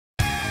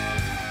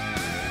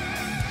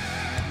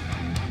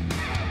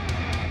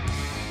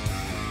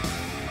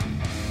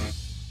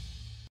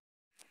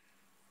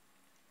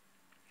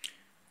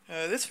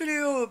This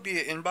video will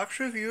be an inbox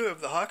review of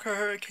the Hawker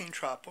Hurricane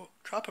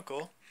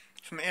Tropical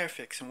from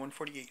Airfix in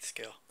 1/48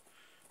 scale.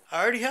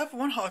 I already have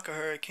one Hawker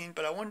Hurricane,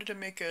 but I wanted to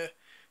make a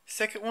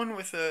second one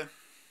with the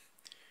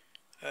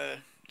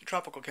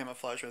tropical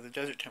camouflage, or the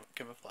desert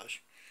camouflage.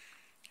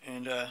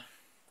 And I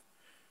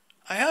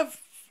have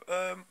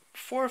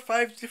 4 or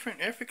 5 different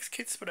Airfix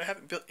kits, but I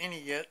haven't built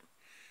any yet.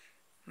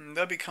 And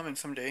they'll be coming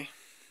someday,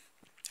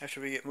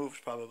 after we get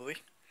moved probably.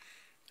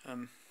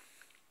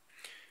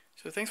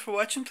 So thanks for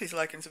watching. Please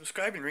like and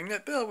subscribe and ring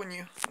that bell when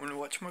you want to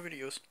watch more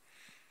videos.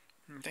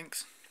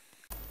 Thanks.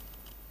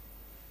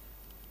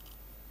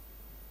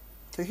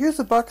 So here's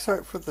the box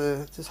art for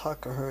this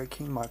Hawker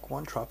Hurricane Mark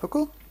 1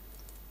 Tropical.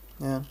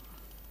 And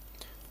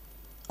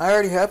I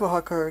already have a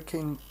Hawker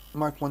Hurricane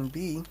Mark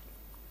 1B,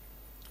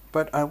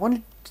 but I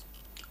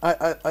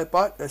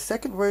bought a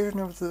second version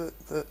of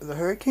the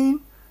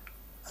Hurricane,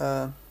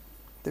 the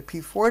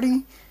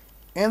P40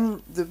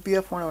 and the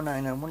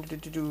BF109. I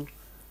wanted to do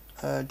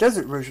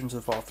desert versions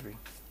of all three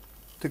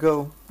to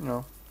go,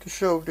 to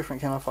show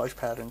different camouflage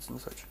patterns and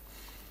such.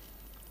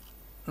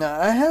 Now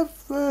I have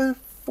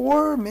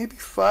 4, maybe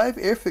 5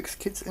 Airfix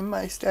kits in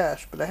my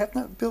stash, but I have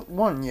not built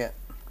one yet.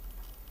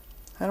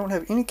 I don't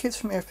have any kits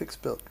from Airfix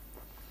built.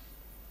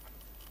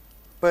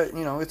 But,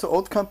 it's an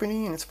old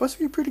company and it's supposed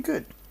to be pretty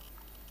good.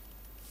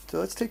 So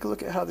let's take a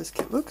look at how this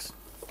kit looks.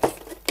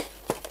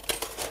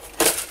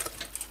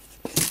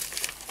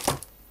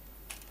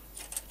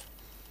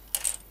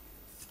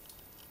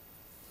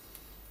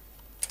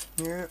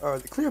 Here are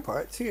the clear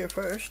parts here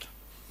first.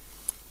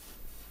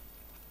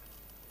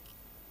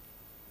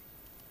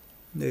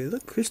 They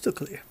look crystal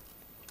clear.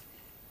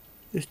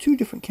 There's 2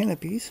 different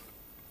canopies.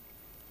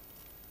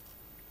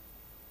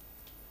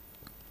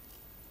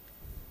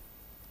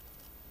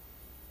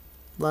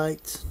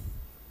 Lights.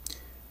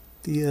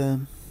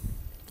 The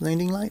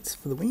landing lights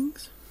for the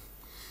wings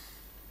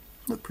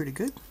look pretty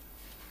good.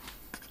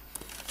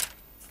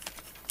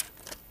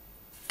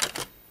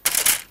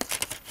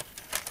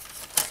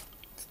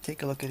 Let's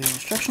take a look at the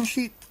instruction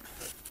sheet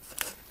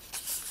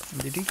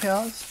and the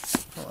decals.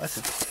 Well, that's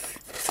a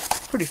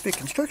pretty thick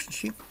instruction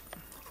sheet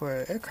for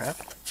an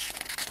aircraft.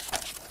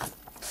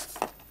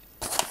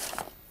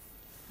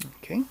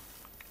 Okay.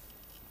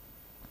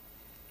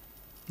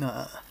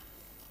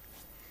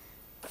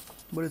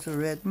 What does the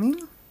red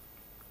mean?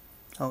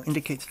 Oh,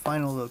 indicates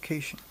final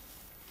location.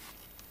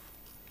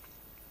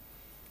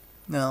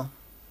 Now,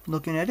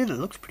 looking at it, it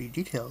looks pretty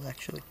detailed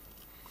actually.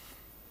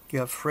 You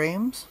have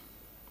frames.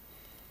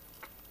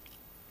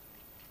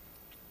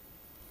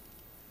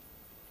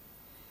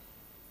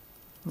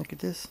 Look at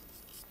this.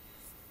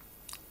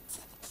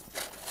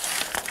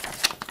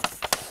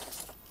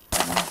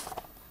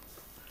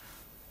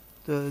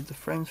 The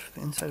frames for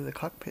the inside of the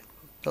cockpit,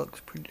 that looks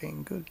pretty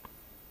dang good.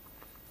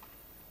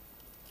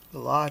 A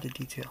lot of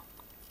detail.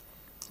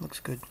 Looks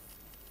good.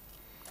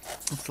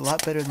 Looks a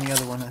lot better than the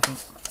other one, I think.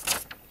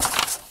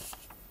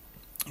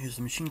 Here's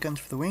the machine guns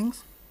for the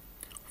wings.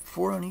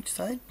 4 on each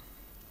side.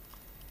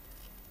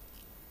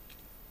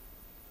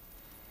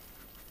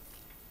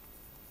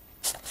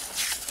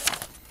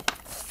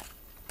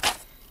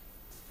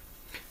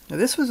 Now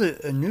this was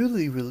a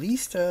newly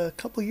released a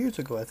couple years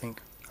ago, I think.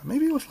 Or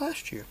maybe it was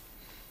last year.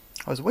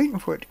 I was waiting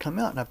for it to come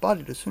out and I bought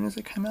it as soon as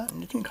it came out,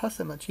 and it didn't cost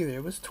that much either.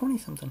 It was 20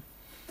 something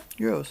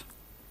euros.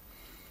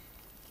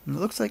 And it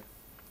looks like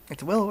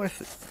it's well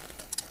worth it.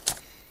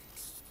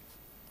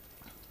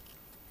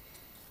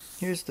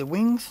 Here's the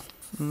wings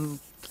and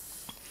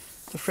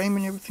the frame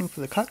and everything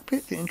for the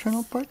cockpit, the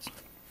internal parts.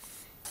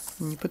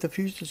 And you put the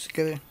fuses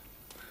together.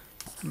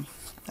 And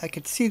I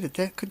could see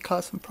that could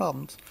cause some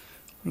problems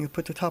when you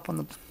put the top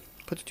on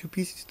put the 2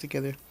 pieces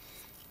together,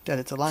 that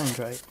it's aligned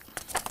right.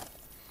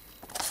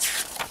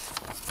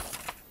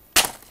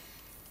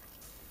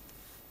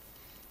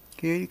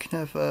 Here you can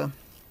have you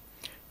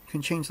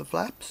can change the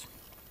flaps,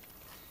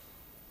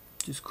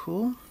 which is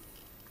cool.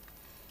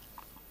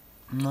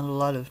 Not a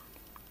lot of.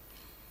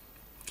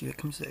 Here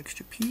comes the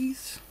extra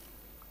piece.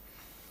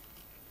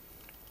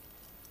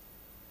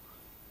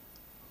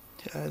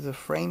 The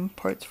frame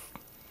parts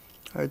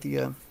are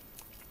the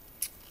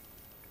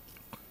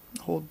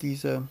hold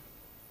these. I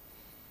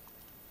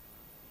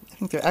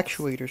think they're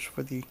actuators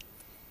for the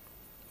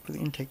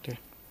intake there,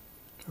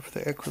 or for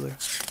the air cooler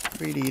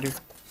radiator.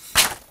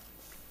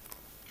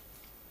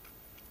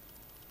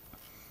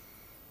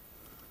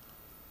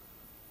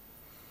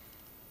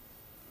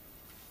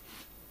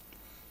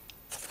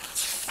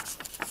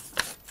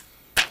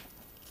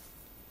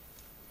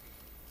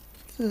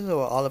 This is a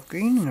olive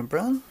green and a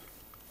brown.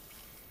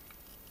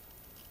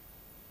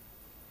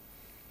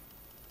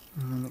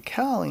 And then the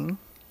cowling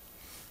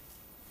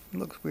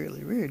looks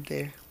really weird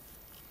there.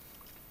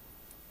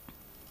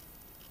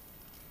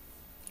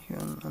 Here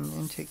on the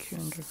intake here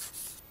under.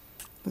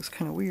 Looks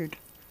kind of weird.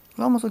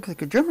 It almost looks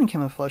like a German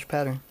camouflage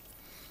pattern.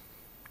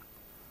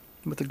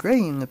 With the gray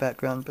in the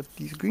background, but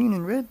these green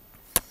and red,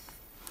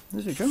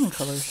 those are German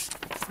colors.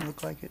 They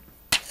look like it.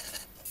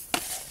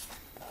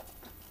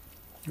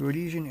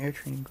 Rhodesian Air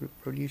Training Group,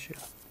 Rhodesia.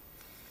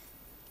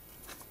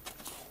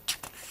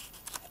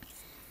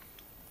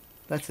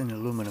 That's in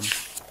aluminum.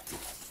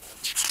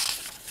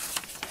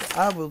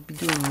 I will be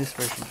doing this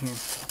version here.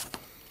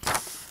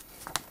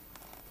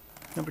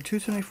 Number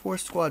 274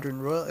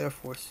 Squadron, Royal Air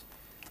Force,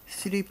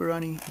 Sidi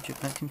Barani,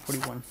 Egypt,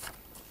 1941.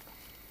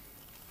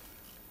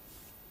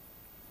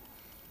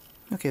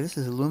 Okay, this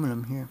is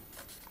aluminum here.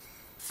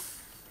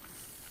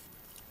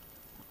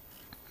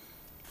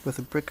 With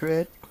a brick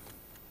red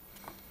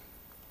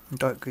and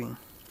dark green.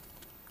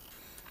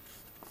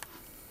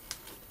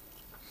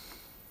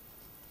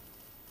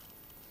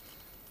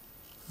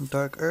 And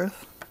dark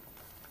earth.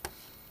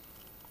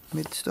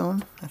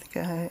 Midstone. I think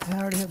I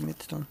already have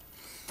midstone.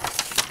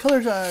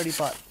 Colors I already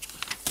bought.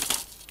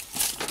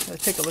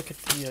 Let's take a look at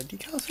the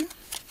decals here.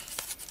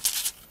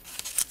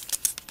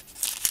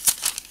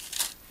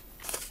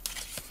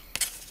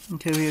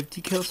 Okay, we have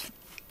decals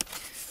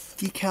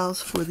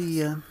for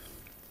the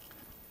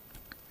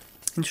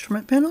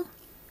instrument panel.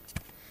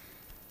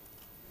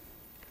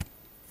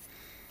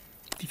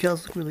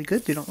 Decals look really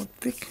good. They don't look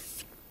thick.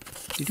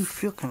 They do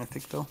feel kind of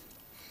thick though.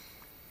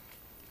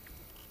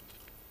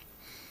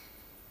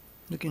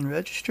 Looking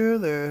register,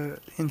 they're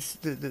in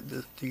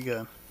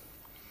the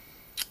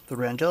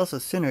randels are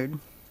centered.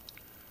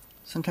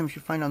 Sometimes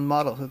you find on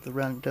models that the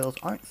randels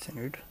aren't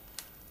centered.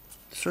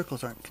 The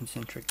circles aren't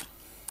concentric.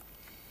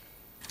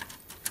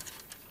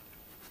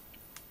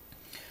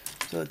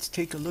 So let's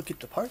take a look at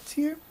the parts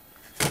here.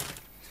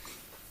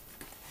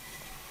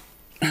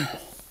 Here's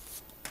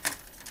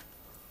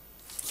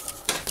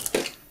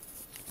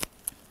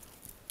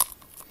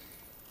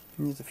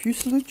the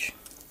fuselage.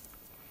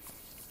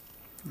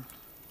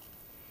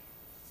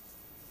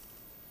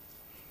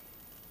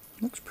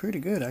 Looks pretty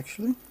good,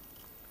 actually.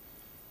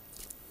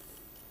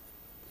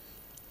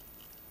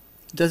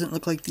 It doesn't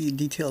look like the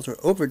details are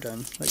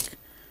overdone. Like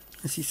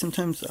I see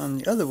sometimes on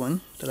the other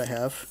one that I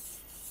have,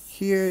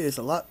 here is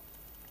a lot.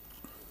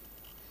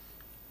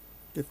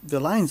 The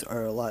lines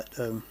are a lot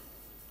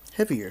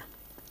heavier.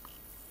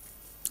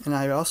 And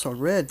I also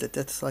read that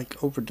that's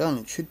like overdone.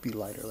 It should be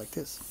lighter like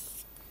this.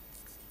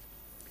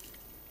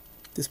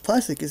 This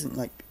plastic isn't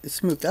like, it's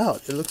smoothed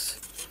out. It looks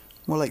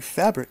more like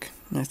fabric.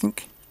 And I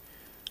think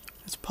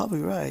that's probably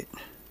right.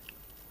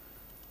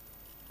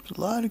 There's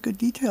a lot of good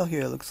detail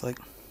here, it looks like.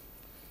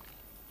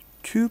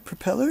 2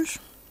 propellers.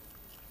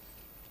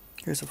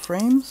 Here's the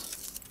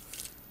frames.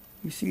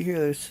 You see here,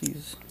 there's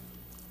these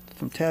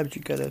some tabs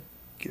you gotta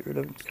get rid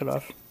of, cut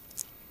off.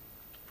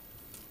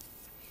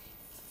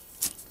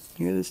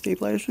 Here the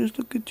stabilizers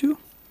look good too.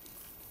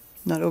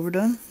 Not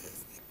overdone.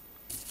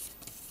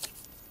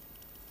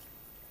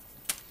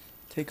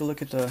 Take a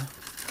look at the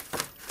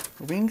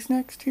wings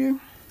next here.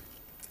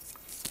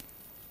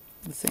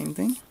 The same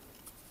thing.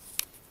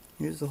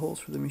 Here's the holes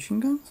for the machine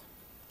guns.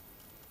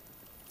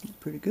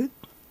 Pretty good.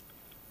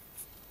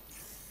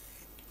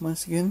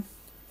 Once again,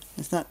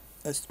 it's not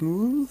as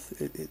smooth.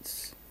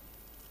 It's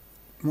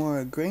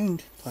more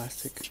grained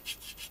plastic.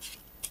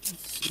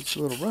 It's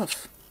a little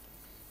rough.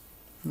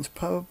 It's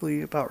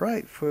probably about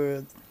right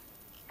for.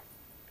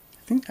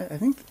 I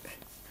think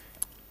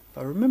if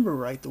I remember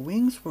right, the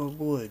wings were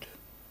wood,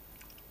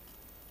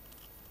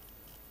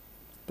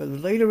 but the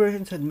later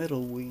versions had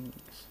metal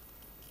wings.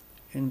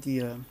 And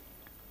the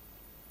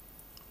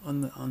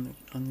on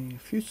the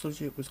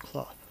fuselage it was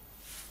cloth.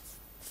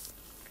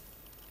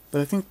 But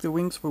I think the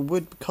wings were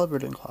wood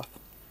covered in cloth.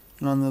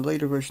 And on the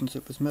later versions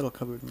it was metal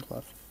covered in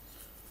cloth.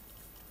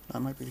 I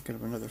might be thinking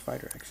of another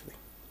fighter actually.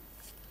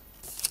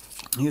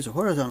 Here's a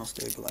horizontal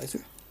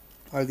stabilizer.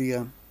 Or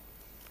the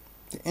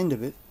end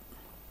of it.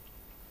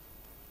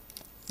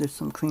 There's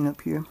some cleanup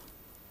here.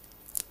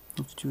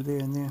 Let's do there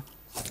and there.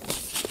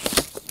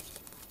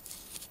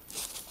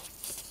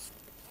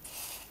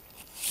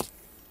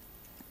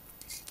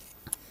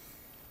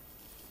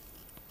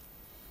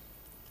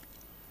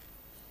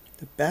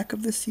 The back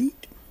of the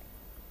seat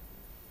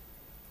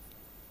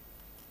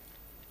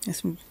has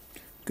some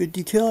good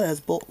detail. It has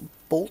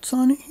bolts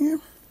on it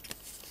here.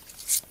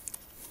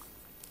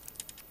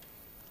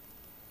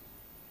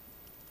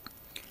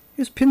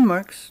 Here's pin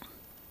marks,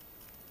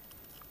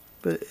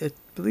 but I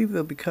believe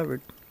they'll be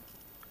covered.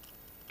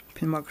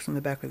 Pin marks on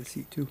the back of the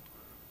seat too,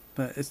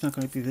 but it's not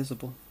going to be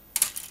visible.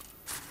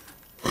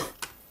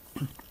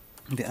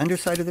 The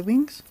underside of the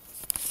wings.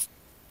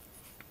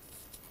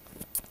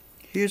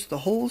 Here's the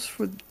holes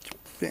for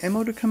the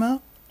ammo to come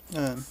out.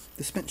 The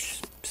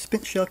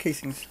spent shell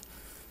casings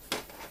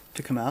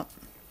to come out.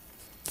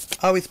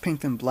 I always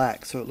paint them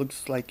black so it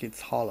looks like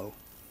it's hollow.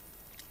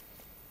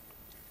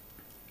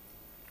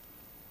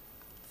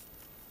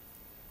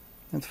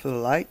 That's for the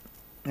light.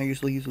 I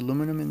usually use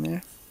aluminum in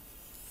there.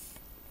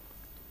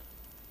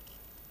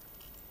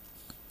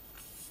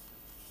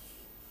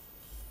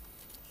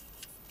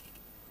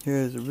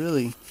 Here's a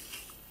really...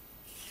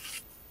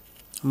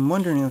 I'm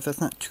wondering if that's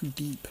not too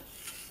deep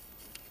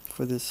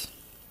for this,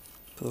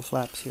 for the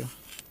flaps here,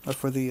 or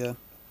for the,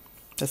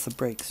 that's the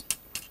brakes.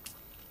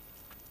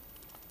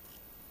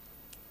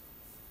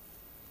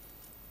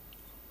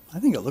 I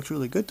think it looks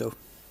really good though.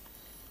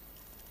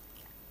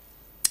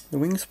 The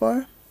wing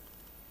spar,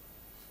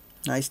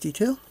 nice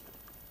detail.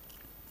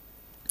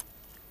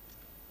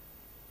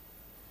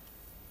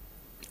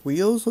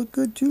 Wheels look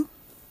good too.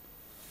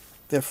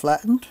 They're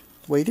flattened,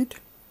 weighted.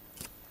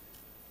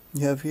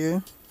 You have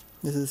here,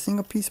 this is a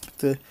single piece, but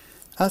the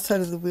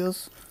outside of the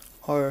wheels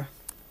are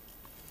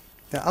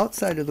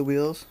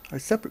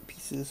separate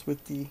pieces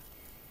with the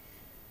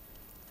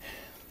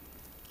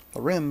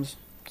rims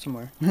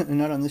somewhere.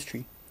 Not on this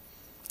tree.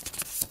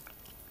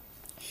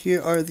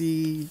 Here are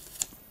the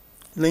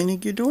landing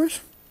gear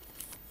doors.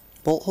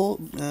 Bolt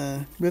hole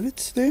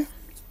rivets there.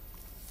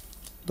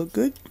 Look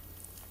good.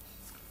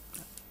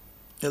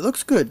 It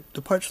looks good.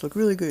 The parts look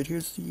really good.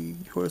 Here's the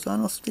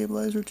horizontal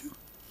stabilizer too.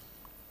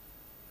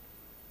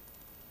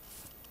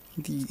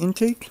 The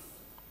intake.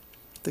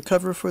 The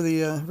cover for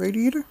the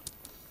radiator.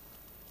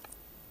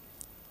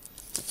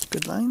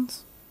 Good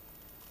lines.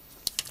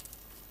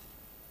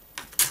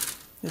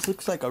 This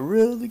looks like a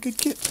really good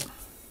kit.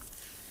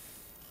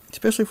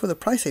 Especially for the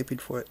price I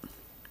paid for it.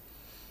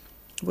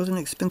 It wasn't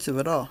expensive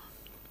at all.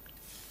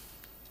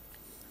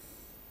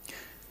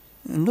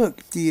 And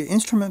look, the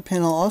instrument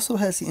panel also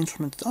has the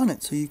instruments on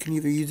it, so you can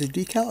either use a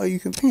decal or you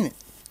can paint it.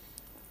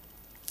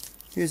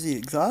 Here's the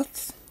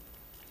exhausts.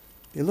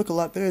 They look a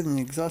lot better than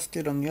the exhaust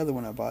did on the other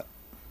one I bought.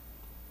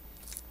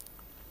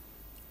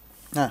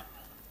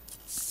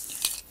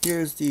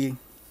 Here's the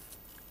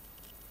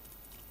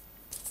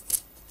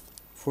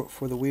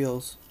for the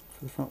wheels,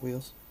 for the front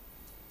wheels.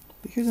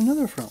 But here's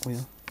another front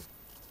wheel.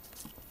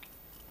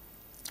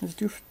 There's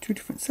two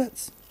different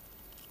sets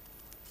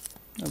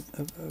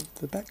of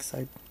the back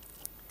side.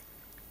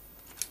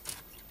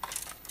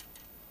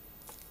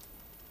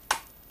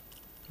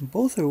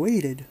 Both are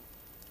weighted.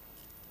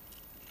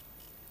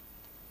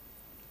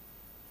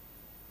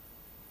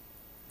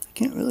 I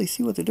can't really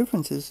see what the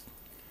difference is.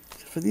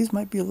 For these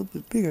might be a little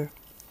bit bigger.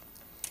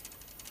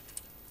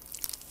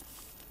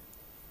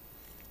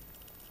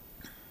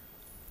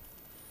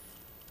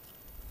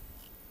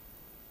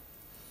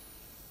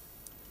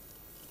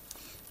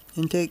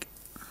 Intake.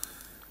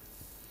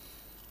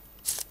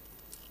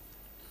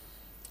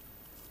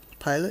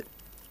 Pilot.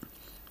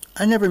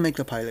 I never make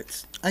the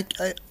pilots. I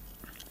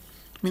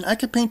mean, I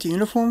could paint the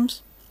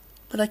uniforms,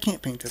 but I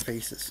can't paint their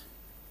faces.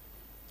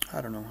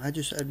 I don't know.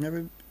 I've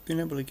never been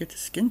able to get the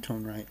skin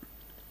tone right.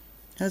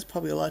 It has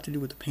probably a lot to do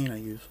with the paint I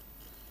use.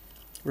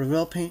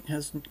 Revell paint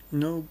has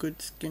no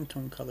good skin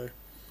tone color.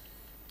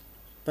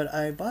 But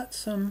I bought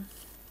some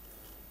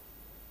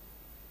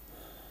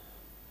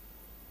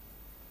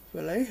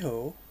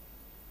Vallejo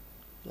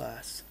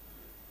glass,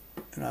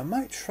 and I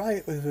might try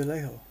it with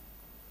Vallejo.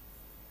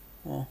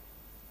 Well,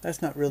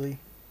 that's not really,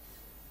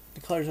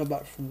 the colors I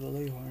bought from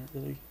Vallejo aren't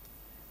really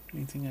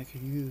anything I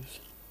could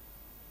use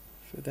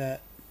for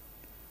that.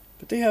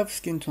 But they have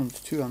skin tones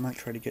too. I might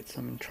try to get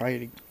some and try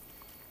it.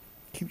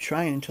 Keep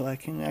trying until I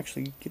can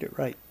actually get it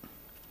right.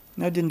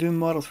 And I've been doing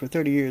models for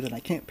 30 years and I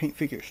can't paint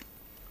figures.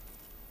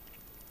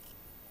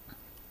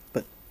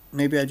 But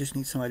maybe I just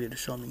need somebody to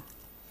show me.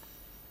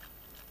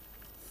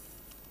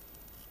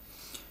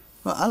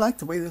 Well, I like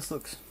the way this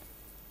looks.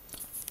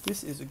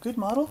 This is a good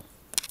model.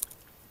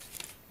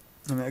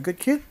 I mean, a good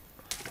kit.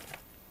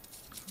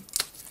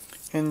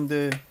 And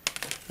the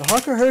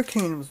Hawker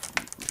Hurricane was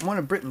one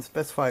of Britain's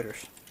best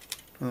fighters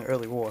in the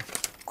early war.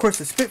 Of course,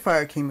 the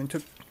Spitfire came and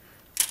took...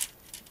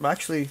 Well,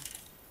 actually,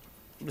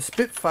 the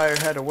Spitfire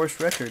had a worse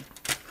record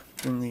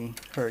than the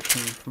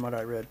Hurricane, from what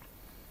I read.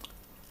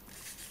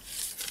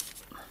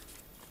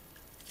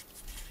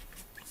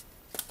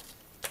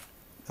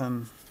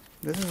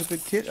 This is a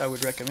good kit. I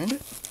would recommend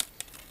it.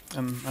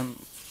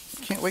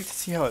 Can't wait to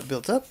see how it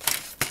builds up.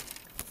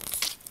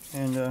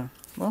 And,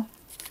 well,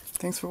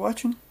 thanks for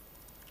watching.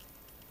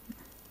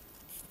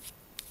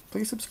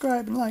 Please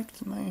subscribe and like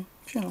to my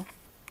channel.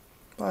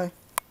 Bye.